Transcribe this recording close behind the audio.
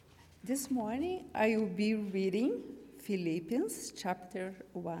This morning I will be reading Philippians chapter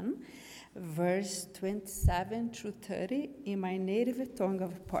 1, verse 27 through 30 in my native tongue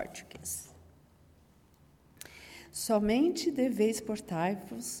of Portuguese. Somente deveis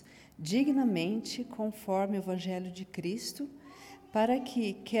portar-vos dignamente conforme o Evangelho de Cristo, para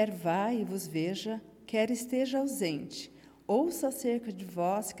que, quer vá e vos veja, quer esteja ausente, ouça acerca de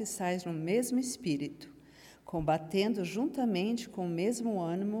vós que estáis no mesmo espírito, combatendo juntamente com o mesmo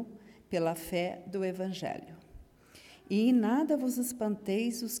ânimo pela fé do Evangelho. E em nada vos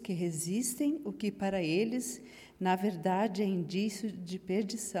espanteis os que resistem, o que para eles, na verdade, é indício de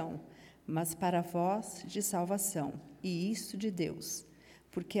perdição, mas para vós de salvação, e isto de Deus.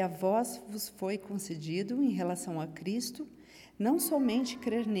 Porque a vós vos foi concedido, em relação a Cristo, não somente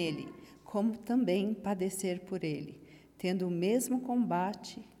crer nele, como também padecer por ele, tendo o mesmo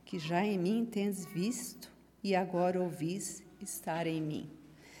combate que já em mim tendes visto e agora ouvis estar em mim.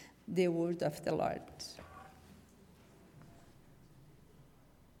 The word of the Lord.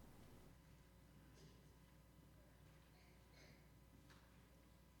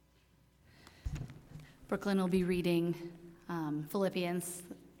 Brooklyn will be reading Philippians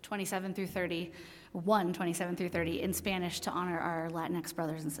 27 through 30, 1:27 through 30 in Spanish to honor our Latinx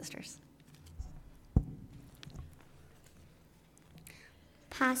brothers and sisters.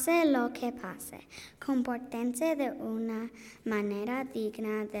 Pase lo que pase, compórtense de una manera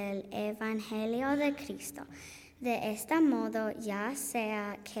digna del Evangelio de Cristo. De este modo, ya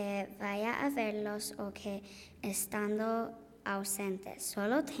sea que vaya a verlos o que estando ausentes,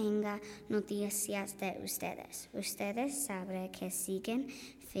 solo tenga noticias de ustedes. Ustedes saben que siguen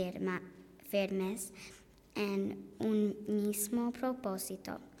firmes en un mismo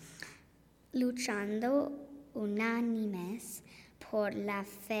propósito, luchando unánimes por la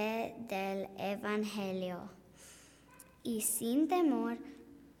fe del Evangelio y sin temor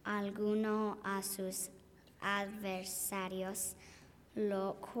alguno a sus adversarios,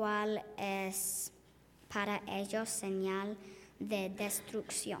 lo cual es para ellos señal de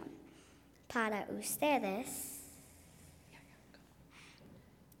destrucción. Para ustedes,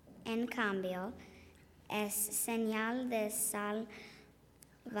 en cambio, es señal de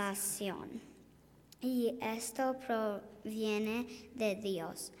salvación. Y esto proviene de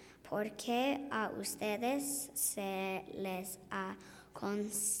Dios, porque a ustedes se les ha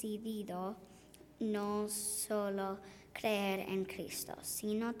concedido no solo creer en Cristo,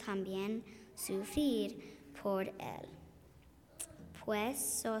 sino también sufrir por Él, pues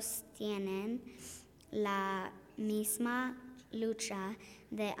sostienen la misma lucha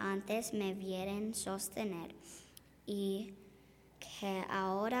de antes me vieron sostener y que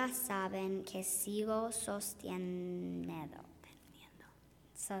ahora saben que sigo sosteniendo.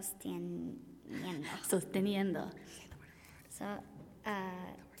 So,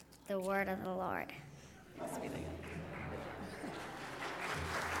 the word of the Lord.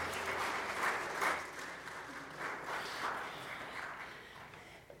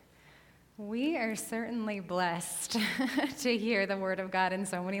 We are certainly blessed to hear the Word of God in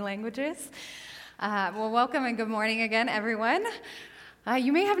so many languages. Well, welcome and good morning again, everyone.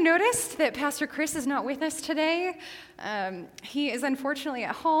 You may have noticed that Pastor Chris is not with us today. He is unfortunately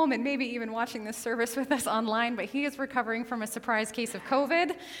at home and maybe even watching this service with us online, but he is recovering from a surprise case of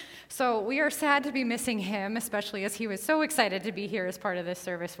COVID. So we are sad to be missing him, especially as he was so excited to be here as part of this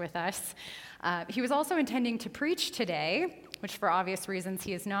service with us. He was also intending to preach today, which for obvious reasons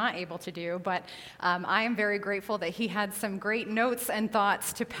he is not able to do, but I am very grateful that he had some great notes and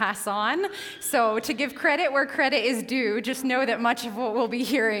thoughts to pass on. So to give credit where credit is due, just know that much of what we'll be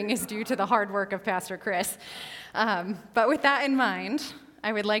hearing is due to the hard work of Pastor Chris. But with that in mind,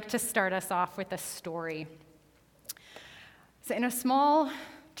 I would like to start us off with a story. So in a small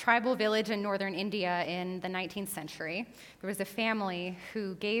tribal village in northern India in the 19th century, there was a family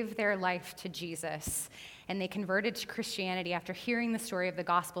who gave their life to Jesus, and they converted to Christianity after hearing the story of the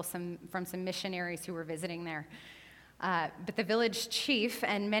gospel from some missionaries who were visiting there. But the village chief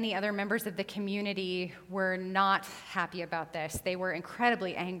and many other members of the community were not happy about this. They were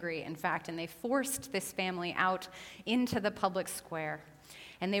incredibly angry, in fact, and they forced this family out into the public square.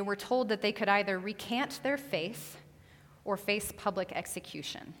 And they were told that they could either recant their faith or face public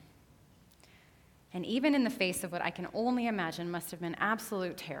execution. And even in the face of what I can only imagine must have been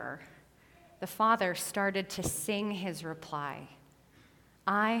absolute terror, the father started to sing his reply.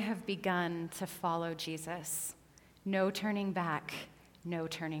 I have begun to follow Jesus. No turning back, no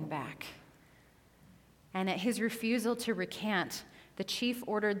turning back. And at his refusal to recant, the chief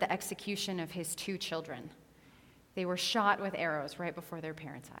ordered the execution of his 2 children. They were shot with arrows right before their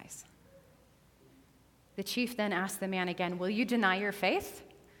parents' eyes. The chief then asked the man again, will you deny your faith?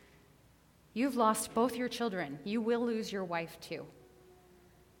 You've lost both your children. You will lose your wife too."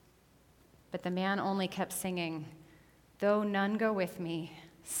 But the man only kept singing, "Though none go with me,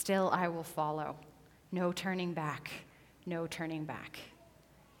 still I will follow. No turning back, no turning back."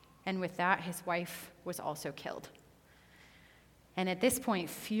 And with that, his wife was also killed. And at this point,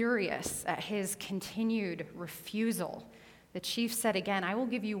 furious at his continued refusal, the chief said again, "I will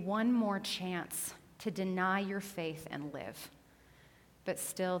give you one more chance to deny your faith and live." But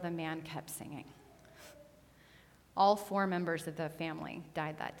still the man kept singing. All 4 members of the family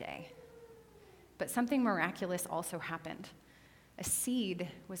died that day. But something miraculous also happened. A seed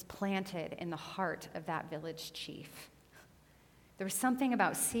was planted in the heart of that village chief. There was something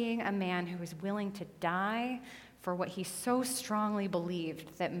about seeing a man who was willing to die for what he so strongly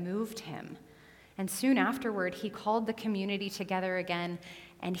believed that moved him. And soon afterward, he called the community together again,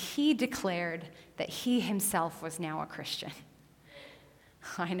 and he declared that he himself was now a Christian.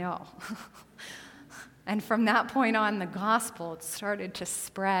 I know. And from that point on, the gospel started to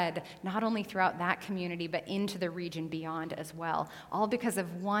spread, not only throughout that community, but into the region beyond as well, all because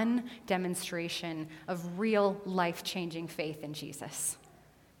of one demonstration of real life-changing faith in Jesus.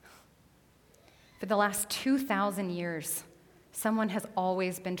 For the last 2,000 years, someone has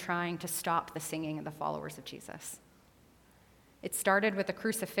always been trying to stop the singing of the followers of Jesus. It started with the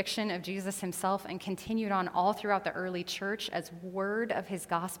crucifixion of Jesus himself and continued on all throughout the early church as word of his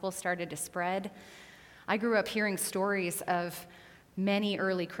gospel started to spread. I grew up hearing stories of many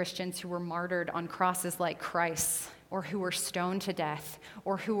early Christians who were martyred on crosses like Christ's, or who were stoned to death,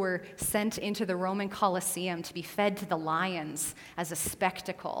 or who were sent into the Roman Colosseum to be fed to the lions as a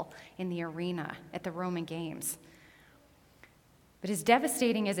spectacle in the arena at the Roman Games. But as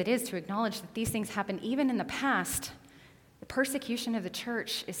devastating as it is to acknowledge that these things happened even in the past, the persecution of the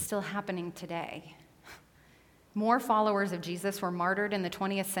church is still happening today. More followers of Jesus were martyred in the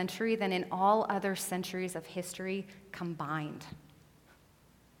 20th century than in all other centuries of history combined.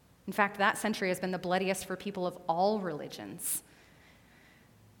 In fact, that century has been the bloodiest for people of all religions.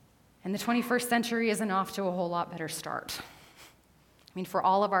 And the 21st century isn't off to a whole lot better start. I mean, for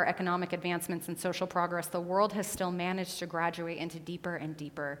all of our economic advancements and social progress, the world has still managed to graduate into deeper and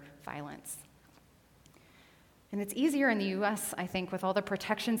deeper violence. And it's easier in the US, I think, with all the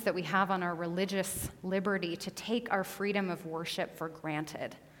protections that we have on our religious liberty to take our freedom of worship for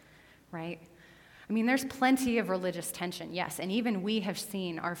granted, right? I mean, there's plenty of religious tension, yes, and even we have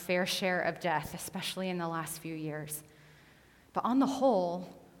seen our fair share of death, especially in the last few years. But on the whole,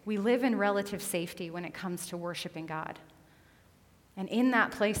 we live in relative safety when it comes to worshiping God. And in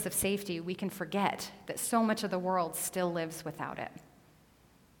that place of safety, we can forget that so much of the world still lives without it.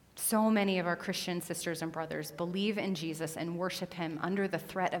 So many of our Christian sisters and brothers believe in Jesus and worship him under the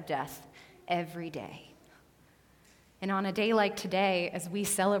threat of death every day. And on a day like today, as we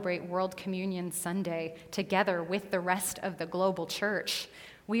celebrate World Communion Sunday together with the rest of the global church,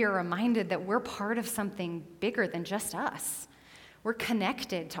 we are reminded that we're part of something bigger than just us. We're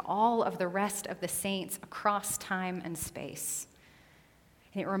connected to all of the rest of the saints across time and space.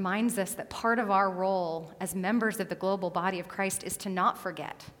 And it reminds us that part of our role as members of the global body of Christ is to not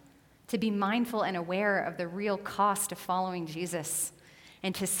forget, to be mindful and aware of the real cost of following Jesus,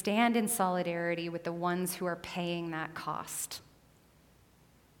 and to stand in solidarity with the ones who are paying that cost.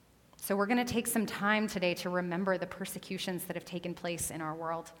 So we're going to take some time today to remember the persecutions that have taken place in our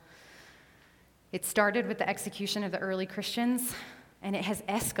world. It started with the execution of the early Christians, and it has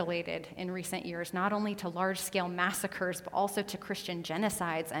escalated in recent years, not only to large-scale massacres, but also to Christian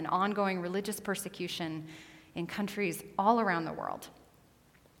genocides and ongoing religious persecution in countries all around the world.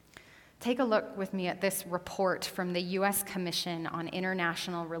 Take a look with me at this report from the U.S. Commission on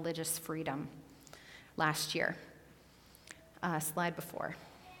International Religious Freedom last year. Slide before.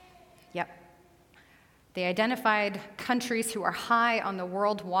 Yep. They identified countries who are high on the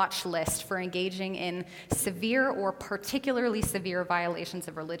World Watch list for engaging in severe or particularly severe violations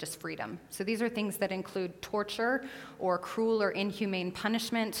of religious freedom. So these are things that include torture or cruel or inhumane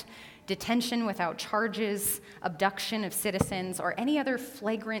punishment, detention without charges, abduction of citizens, or any other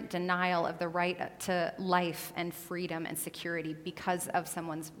flagrant denial of the right to life and freedom and security because of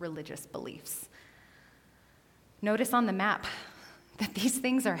someone's religious beliefs. Notice on the map that these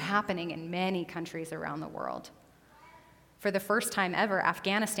things are happening in many countries around the world. For the first time ever,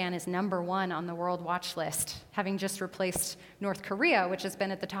 Afghanistan is number 1 on the World Watch list, having just replaced North Korea, which has been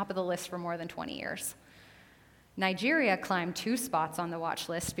at the top of the list for more than 20 years. Nigeria climbed 2 spots on the watch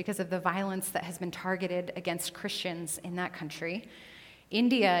list because of the violence that has been targeted against Christians in that country.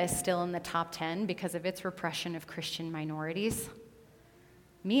 India is still in the top 10 because of its repression of Christian minorities.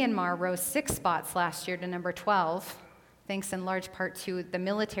 Myanmar rose 6 spots last year to number 12 thanks in large part to the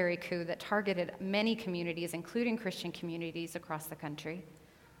military coup that targeted many communities, including Christian communities across the country.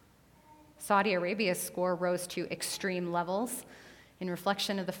 Saudi Arabia's score rose to extreme levels in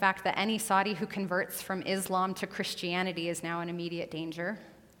reflection of the fact that any Saudi who converts from Islam to Christianity is now in immediate danger.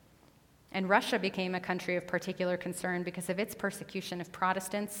 And Russia became a country of particular concern because of its persecution of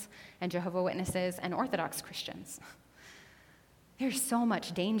Protestants and Jehovah's Witnesses and Orthodox Christians. There's so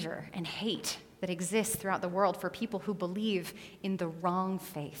much danger and hate that exists throughout the world for people who believe in the wrong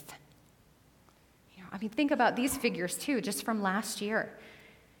faith. Think about these figures too, just from last year.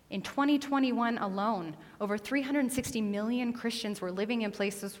 In 2021 alone, over 360 million Christians were living in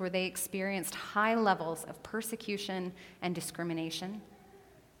places where they experienced high levels of persecution and discrimination.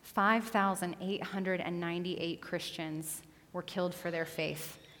 5,898 Christians were killed for their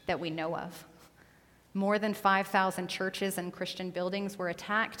faith that we know of. More than 5,000 churches and Christian buildings were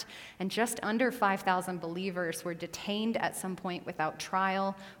attacked, and just under 5,000 believers were detained at some point without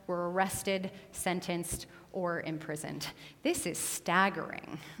trial, were arrested, sentenced, or imprisoned. This is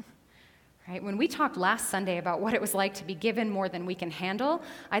staggering. Right? When we talked last Sunday about what it was like to be given more than we can handle,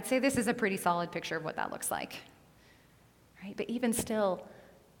 I'd say this is a pretty solid picture of what that looks like. Right? But even still,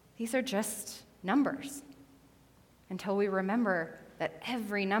 these are just numbers until we remember that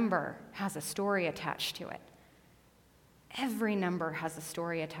every number has a story attached to it. Every number has a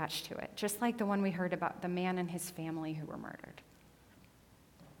story attached to it, just like the one we heard about the man and his family who were murdered.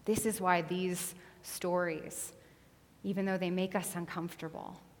 This is why these stories, even though they make us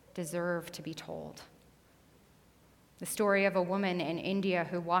uncomfortable, deserve to be told. The story of a woman in India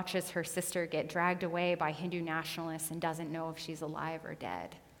who watches her sister get dragged away by Hindu nationalists and doesn't know if she's alive or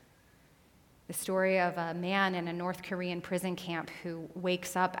dead. The story of a man in a North Korean prison camp who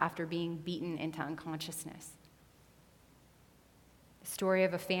wakes up after being beaten into unconsciousness. The story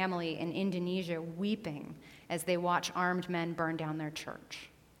of a family in Indonesia weeping as they watch armed men burn down their church.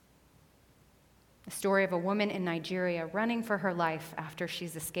 The story of a woman in Nigeria running for her life after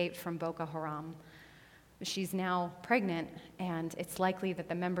she's escaped from Boko Haram. She's now pregnant, and it's likely that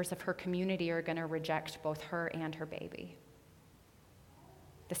the members of her community are going to reject both her and her baby.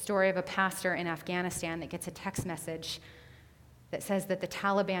 The story of a pastor in Afghanistan that gets a text message that says that the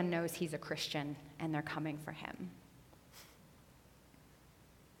Taliban knows he's a Christian and they're coming for him.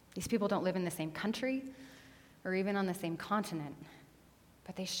 These people don't live in the same country or even on the same continent,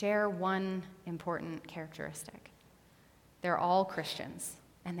 but they share one important characteristic. They're all Christians,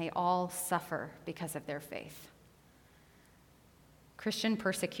 and they all suffer because of their faith. Christian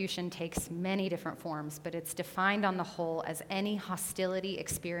persecution takes many different forms, but it's defined on the whole as any hostility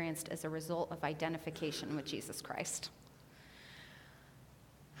experienced as a result of identification with Jesus Christ.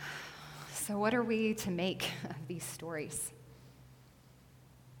 So what are we to make of these stories?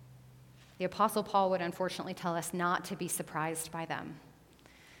 The Apostle Paul would unfortunately tell us not to be surprised by them.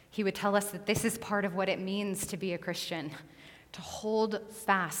 He would tell us that this is part of what it means to be a Christian, to hold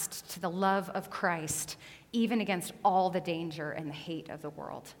fast to the love of Christ, even against all the danger and the hate of the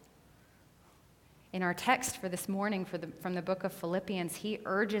world. In our text for this morning from the book of Philippians, he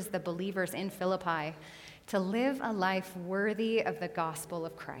urges the believers in Philippi to live a life worthy of the gospel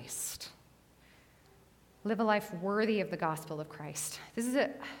of Christ. Live a life worthy of the gospel of Christ. This is a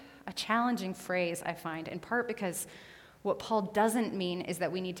challenging phrase, I find, in part because what Paul doesn't mean is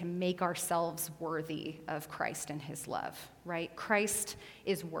that we need to make ourselves worthy of Christ and his love, right? Christ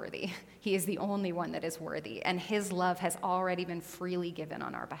is worthy. He is the only one that is worthy, and his love has already been freely given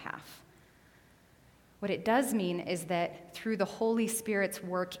on our behalf. What it does mean is that through the Holy Spirit's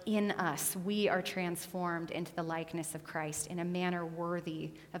work in us, we are transformed into the likeness of Christ in a manner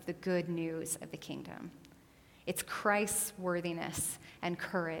worthy of the good news of the kingdom. It's Christ's worthiness and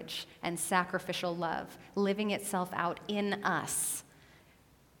courage and sacrificial love living itself out in us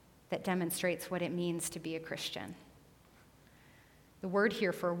that demonstrates what it means to be a Christian. The word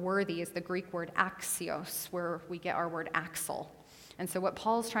here for worthy is the Greek word axios, where we get our word axle. And so what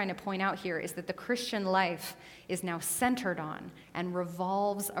Paul's trying to point out here is that the Christian life is now centered on and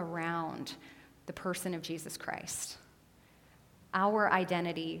revolves around the person of Jesus Christ. Our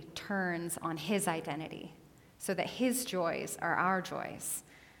identity turns on his identity, so that his joys are our joys,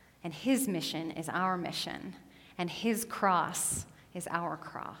 and his mission is our mission, and his cross is our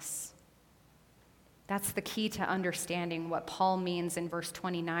cross. That's the key to understanding what Paul means in verse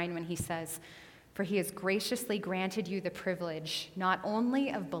 29 when he says, "For he has graciously granted you the privilege not only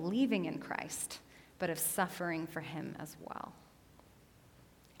of believing in Christ, but of suffering for him as well."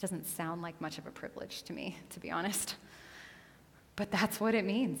 It doesn't sound like much of a privilege to me, to be honest. But that's what it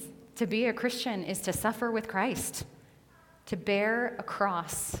means. To be a Christian is to suffer with Christ, to bear a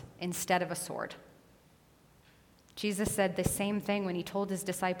cross instead of a sword. Jesus said the same thing when he told his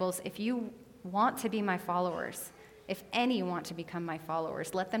disciples, if you want to be my followers, if any want to become my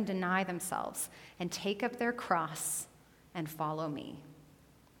followers, let them deny themselves and take up their cross and follow me.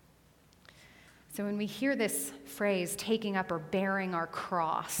 So when we hear this phrase, taking up or bearing our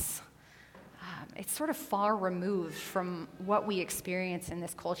cross, it's sort of far removed from what we experience in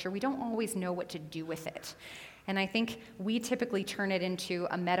this culture. We don't always know what to do with it. And I think we typically turn it into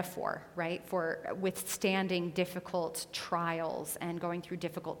a metaphor, right, for withstanding difficult trials and going through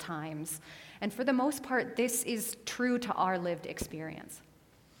difficult times. And for the most part, this is true to our lived experience.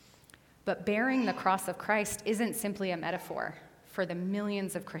 But bearing the cross of Christ isn't simply a metaphor for the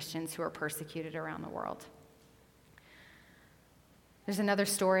millions of Christians who are persecuted around the world. There's another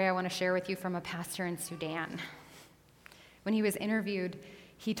story I want to share with you from a pastor in Sudan. When he was interviewed,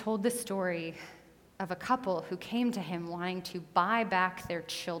 he told the story of a couple who came to him wanting to buy back their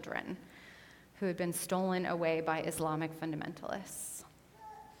children who had been stolen away by Islamic fundamentalists.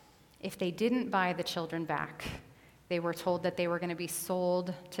 If they didn't buy the children back, they were told that they were going to be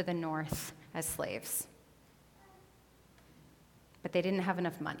sold to the north as slaves. But they didn't have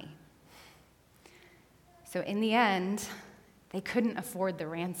enough money. So in the end, they couldn't afford the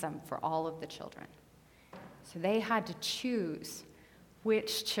ransom for all of the children. So they had to choose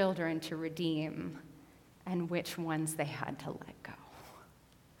which children to redeem and which ones they had to let go.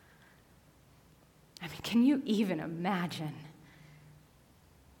 I mean, can you even imagine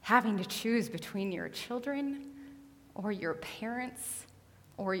having to choose between your children or your parents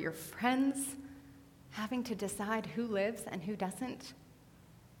or your friends, having to decide who lives and who doesn't?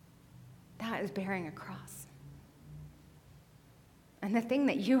 That is bearing a cross. And the thing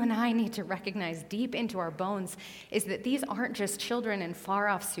that you and I need to recognize deep into our bones is that these aren't just children in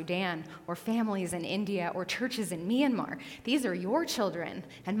far-off Sudan or families in India or churches in Myanmar. These are your children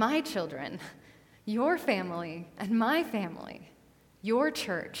and my children, your family and my family, your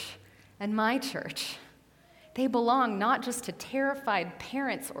church and my church. They belong not just to terrified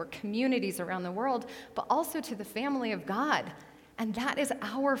parents or communities around the world, but also to the family of God. And that is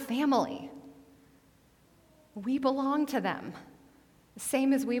our family. We belong to them. The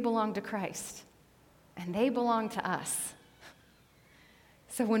same as we belong to Christ, and they belong to us.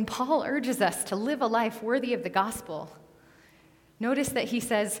 So when Paul urges us to live a life worthy of the gospel, notice that he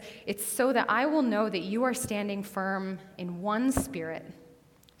says, it's so that I will know that you are standing firm in one spirit,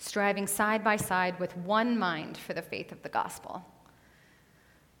 striving side by side with one mind for the faith of the gospel.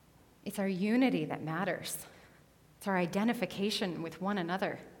 It's our unity that matters. It's our identification with one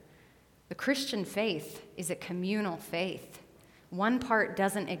another. The Christian faith is a communal faith. One part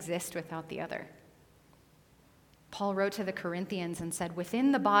doesn't exist without the other. Paul wrote to the Corinthians and said,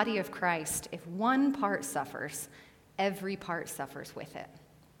 within the body of Christ, if one part suffers, every part suffers with it.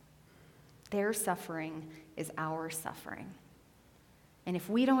 Their suffering is our suffering. And if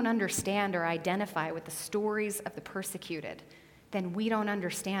we don't understand or identify with the stories of the persecuted, then we don't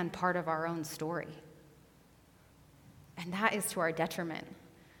understand part of our own story. And that is to our detriment.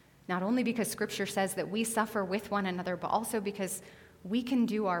 Not only because Scripture says that we suffer with one another, but also because we can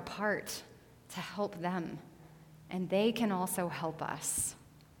do our part to help them, and they can also help us.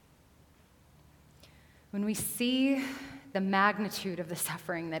 When we see the magnitude of the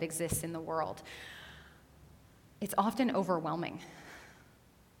suffering that exists in the world, it's often overwhelming.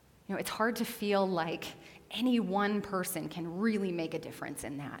 You know, it's hard to feel like any one person can really make a difference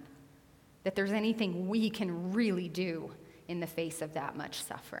in that there's anything we can really do in the face of that much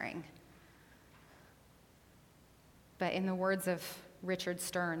suffering. But in the words of Richard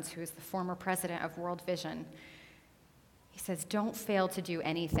Stearns, who is the former president of World Vision, he says, don't fail to do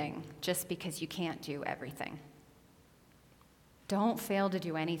anything just because you can't do everything. Don't fail to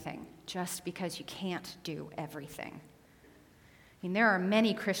do anything just because you can't do everything. I mean, there are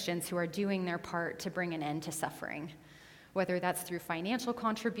many Christians who are doing their part to bring an end to suffering, whether that's through financial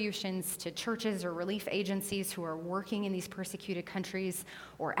contributions to churches or relief agencies who are working in these persecuted countries,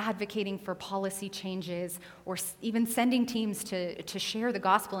 or advocating for policy changes, or even sending teams to share the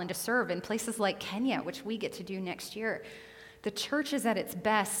gospel and to serve in places like Kenya, which we get to do next year. The church is at its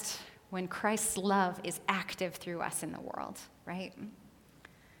best when Christ's love is active through us in the world, right?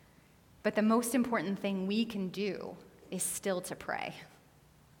 But the most important thing we can do is still to pray.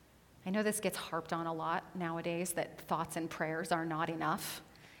 I know this gets harped on a lot nowadays, that thoughts and prayers are not enough.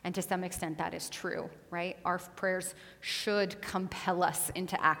 And to some extent, that is true, right? Our prayers should compel us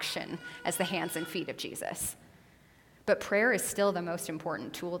into action as the hands and feet of Jesus. But prayer is still the most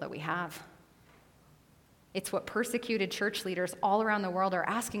important tool that we have. It's what persecuted church leaders all around the world are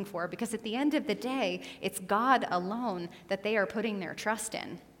asking for, because at the end of the day, it's God alone that they are putting their trust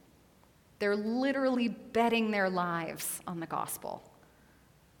in. They're literally betting their lives on the gospel.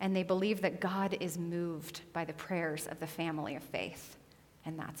 And they believe that God is moved by the prayers of the family of faith.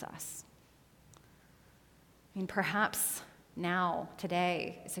 And that's us. I mean, perhaps now,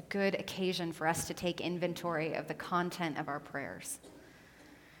 today, is a good occasion for us to take inventory of the content of our prayers.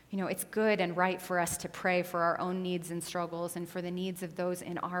 You know, it's good and right for us to pray for our own needs and struggles and for the needs of those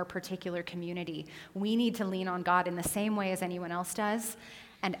in our particular community. We need to lean on God in the same way as anyone else does,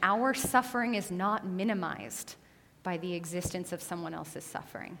 and our suffering is not minimized by the existence of someone else's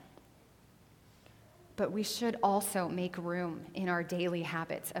suffering. But we should also make room in our daily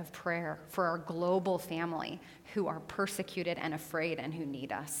habits of prayer for our global family who are persecuted and afraid and who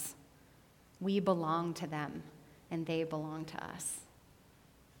need us. We belong to them, and they belong to us.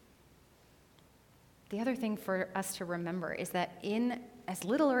 The other thing for us to remember is that in as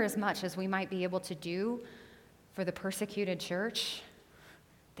little or as much as we might be able to do for the persecuted church,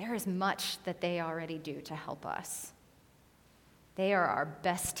 there is much that they already do to help us. They are our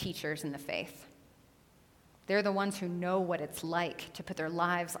best teachers in the faith. They're the ones who know what it's like to put their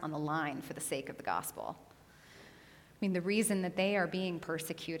lives on the line for the sake of the gospel. I mean, the reason that they are being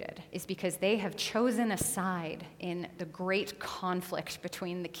persecuted is because they have chosen a side in the great conflict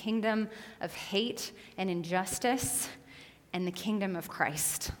between the kingdom of hate and injustice and the kingdom of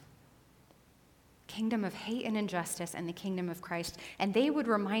Christ. Kingdom of hate and injustice and the kingdom of Christ. And they would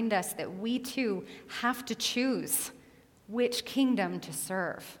remind us that we too have to choose which kingdom to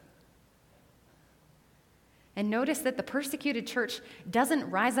serve. And notice that the persecuted church doesn't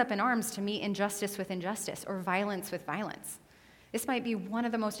rise up in arms to meet injustice with injustice or violence with violence. This might be one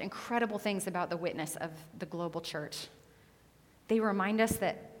of the most incredible things about the witness of the global church. They remind us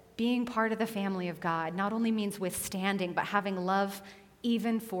that being part of the family of God not only means withstanding, but having love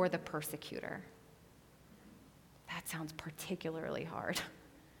even for the persecutor. That sounds particularly hard.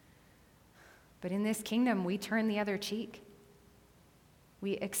 But in this kingdom, we turn the other cheek.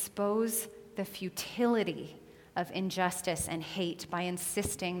 We expose the futility of injustice and hate by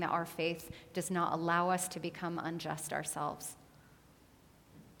insisting that our faith does not allow us to become unjust ourselves.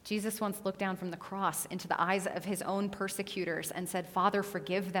 Jesus once looked down from the cross into the eyes of his own persecutors and said, "Father,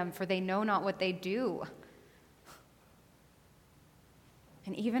 forgive them, for they know not what they do."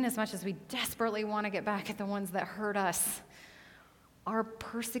 And even as much as we desperately want to get back at the ones that hurt us, our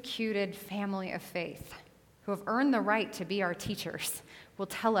persecuted family of faith, who have earned the right to be our teachers, will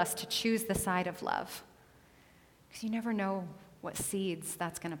tell us to choose the side of love. Because you never know what seeds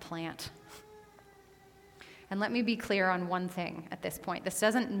that's going to plant. And let me be clear on one thing at this point. This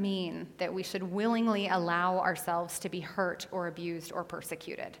doesn't mean that we should willingly allow ourselves to be hurt or abused or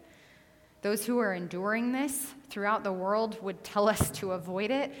persecuted. Those who are enduring this throughout the world would tell us to avoid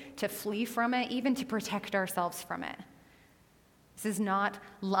it, to flee from it, even to protect ourselves from it. This is not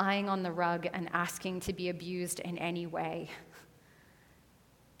lying on the rug and asking to be abused in any way.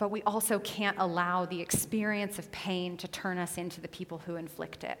 But we also can't allow the experience of pain to turn us into the people who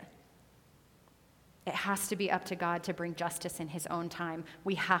inflict it. It has to be up to God to bring justice in his own time.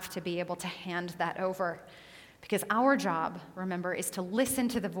 We have to be able to hand that over. Because our job, remember, is to listen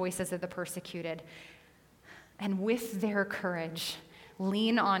to the voices of the persecuted and with their courage,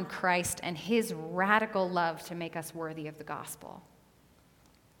 lean on Christ and his radical love to make us worthy of the gospel.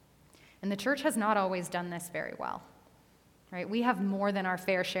 And the church has not always done this very well. Right? We have more than our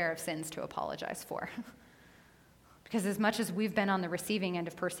fair share of sins to apologize for. Because as much as we've been on the receiving end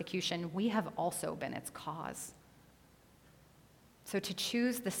of persecution, we have also been its cause. So to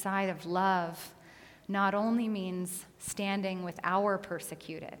choose the side of love not only means standing with our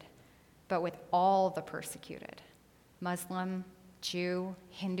persecuted, but with all the persecuted. Muslim, Jew,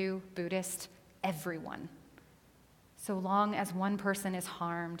 Hindu, Buddhist, everyone. So long as one person is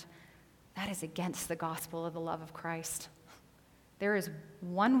harmed, that is against the gospel of the love of Christ. There is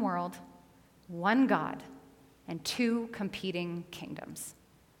one world, one God, and two competing kingdoms.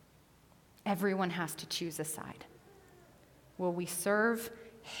 Everyone has to choose a side. Will we serve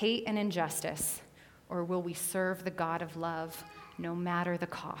hate and injustice, or will we serve the God of love no matter the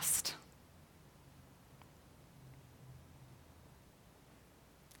cost?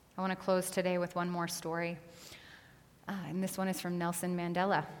 I want to close today with one more story, and this one is from Nelson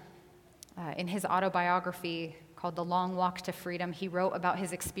Mandela. In his autobiography called The Long Walk to Freedom, he wrote about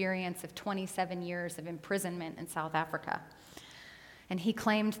his experience of 27 years of imprisonment in South Africa. And he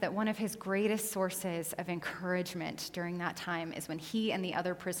claimed that one of his greatest sources of encouragement during that time is when he and the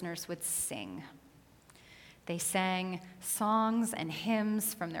other prisoners would sing. They sang songs and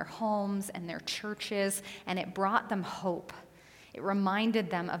hymns from their homes and their churches, and it brought them hope. It reminded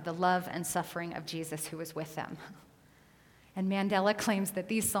them of the love and suffering of Jesus who was with them. And Mandela claims that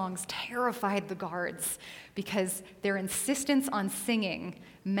these songs terrified the guards because their insistence on singing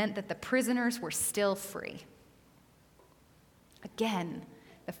meant that the prisoners were still free. Again,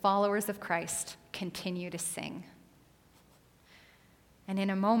 the followers of Christ continue to sing. And in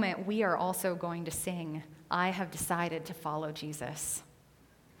a moment, we are also going to sing, "I have decided to follow Jesus,"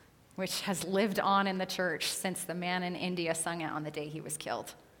 which has lived on in the church since the man in India sung it on the day he was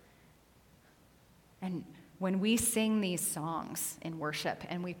killed. And when we sing these songs in worship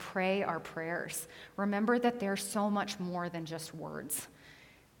and we pray our prayers, remember that they're so much more than just words.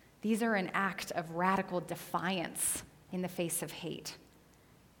 These are an act of radical defiance in the face of hate.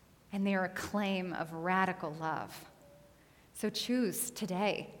 And they are a claim of radical love. So choose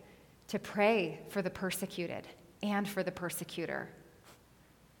today to pray for the persecuted and for the persecutor.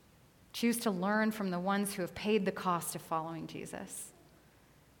 Choose to learn from the ones who have paid the cost of following Jesus.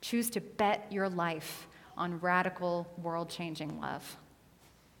 Choose to bet your life on radical, world-changing love.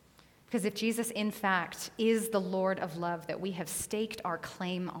 Because if Jesus, in fact, is the Lord of love that we have staked our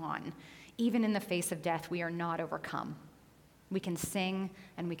claim on, even in the face of death, we are not overcome. We can sing,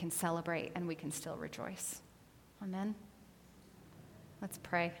 and we can celebrate, and we can still rejoice. Amen? Let's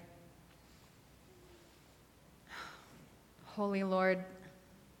pray. Holy Lord,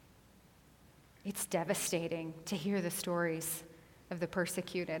 it's devastating to hear the stories of the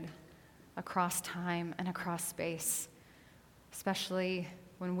persecuted across time and across space, especially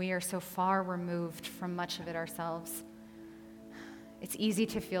when we are so far removed from much of it ourselves. It's easy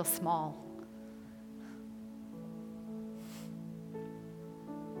to feel small.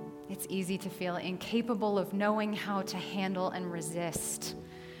 It's easy to feel incapable of knowing how to handle and resist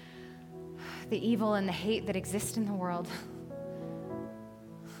the evil and the hate that exist in the world.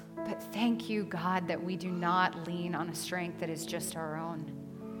 But thank you, God, that we do not lean on a strength that is just our own.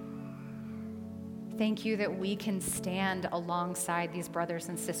 Thank you that we can stand alongside these brothers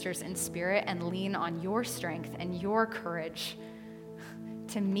and sisters in spirit and lean on your strength and your courage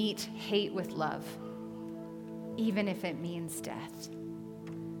to meet hate with love, even if it means death.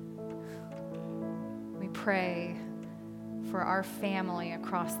 We pray for our family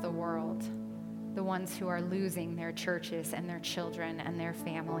across the world, the ones who are losing their churches and their children and their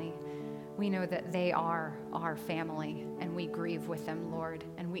family. We know that they are our family, and we grieve with them, Lord,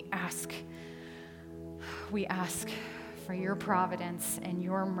 and we ask for your providence and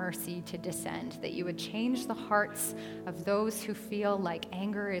your mercy to descend, that you would change the hearts of those who feel like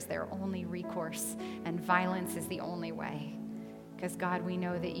anger is their only recourse and violence is the only way. Because, God, we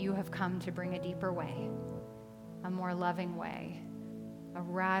know that you have come to bring a deeper way, a more loving way, a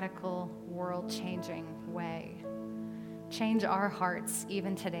radical, world-changing way. Change our hearts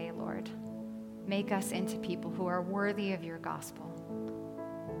even today, Lord. Make us into people who are worthy of your gospel.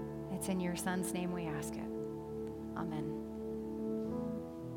 It's in your Son's name we ask it. Amen.